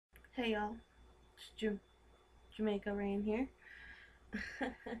Hey y'all, it's Jamaica Rayne here.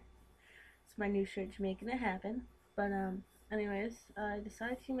 It's my new shirt, Making It Happen. But anyways, I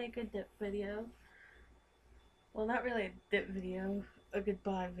decided to make a dip video. Well, not really a dip video, a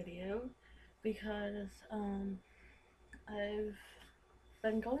goodbye video, because I've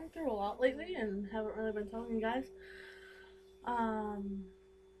been going through a lot lately and haven't really been telling you guys. Um,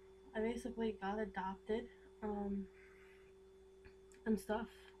 I basically got adopted, and stuff.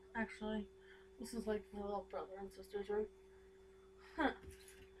 Actually, this is like my little brother and sister's room. Huh.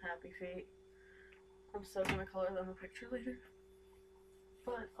 Happy feet. I'm still gonna color them a picture later.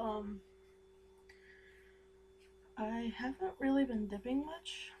 But I haven't really been dipping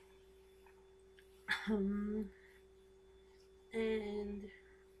much. And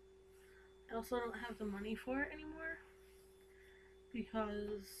I also don't have the money for it anymore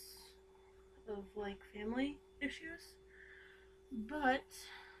because of like family issues. But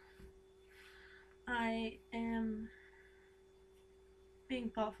I am being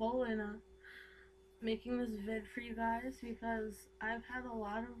thoughtful and making this vid for you guys because I've had a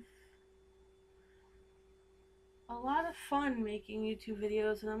lot of fun making YouTube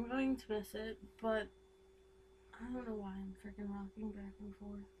videos, and I'm going to miss it, but I don't know why I'm freaking rocking back and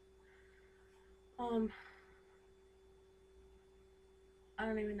forth. I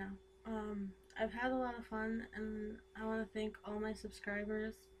don't even know. I've had a lot of fun, and I want to thank all my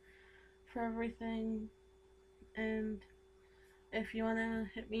subscribers for everything. And if you want to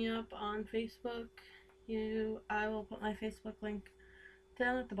hit me up on Facebook, I will put my Facebook link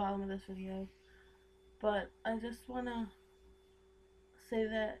down at the bottom of this video. But I just want to say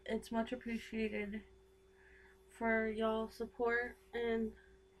that it's much appreciated for y'all's support, and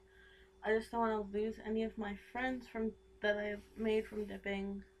I just don't want to lose any of my friends that I've made from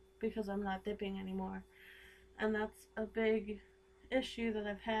dipping because I'm not dipping anymore. And that's a big issue that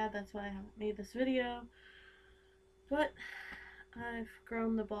I've had. That's why I haven't made this video. But I've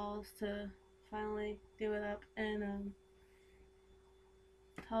grown the balls to finally do it up and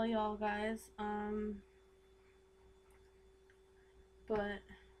tell y'all guys. But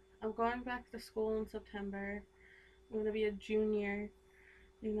I'm going back to school in September. I'm gonna be a junior.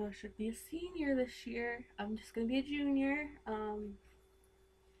 You know, I should be a senior this year. I'm just gonna be a junior.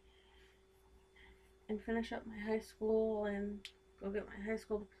 And finish up my high school and go get my high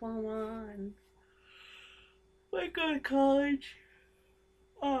school diploma and like go to college.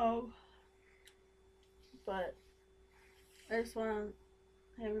 But I just want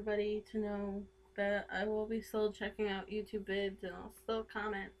everybody to know that I will be still checking out YouTube vids and I'll still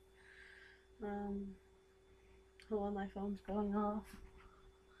comment. Hold on, my phone's going off.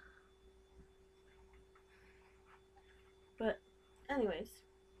 But anyways,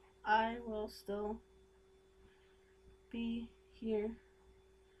 I will still be here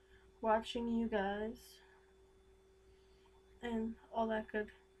watching you guys and all that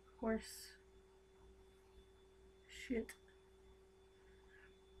good horse shit.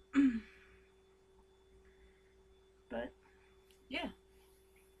 But yeah,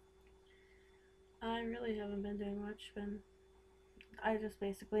 I really haven't been doing much. I just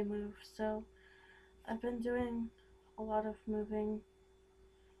basically moved, so I've been doing a lot of moving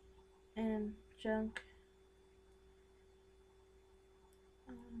and junk.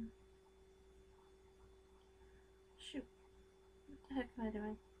 Shoot, what the heck am I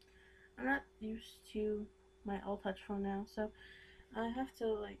doing? I'm not used to my all touch phone now, so I have to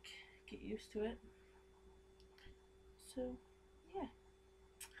like get used to it. So yeah.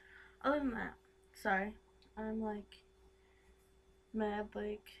 Other than that, sorry, I'm like mad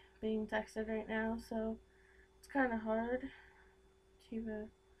like being texted right now, so it's kind of hard to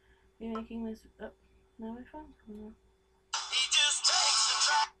be making this. Oh, now my phone's going off.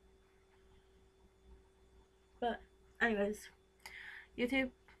 But anyways,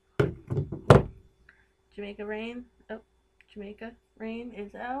 YouTube, Jamaica Rayne. Oh, Jamaica Rayne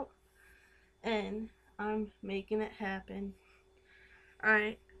is out, and I'm making it happen.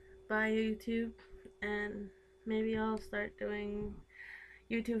 Alright, bye YouTube, and maybe I'll start doing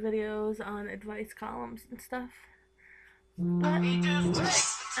YouTube videos on advice columns and stuff. But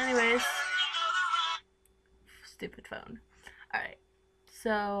anyways, stupid phone. Alright,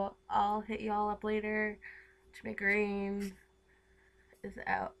 so I'll hit y'all up later. Jamaica Rayne is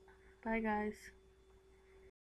out. Bye guys.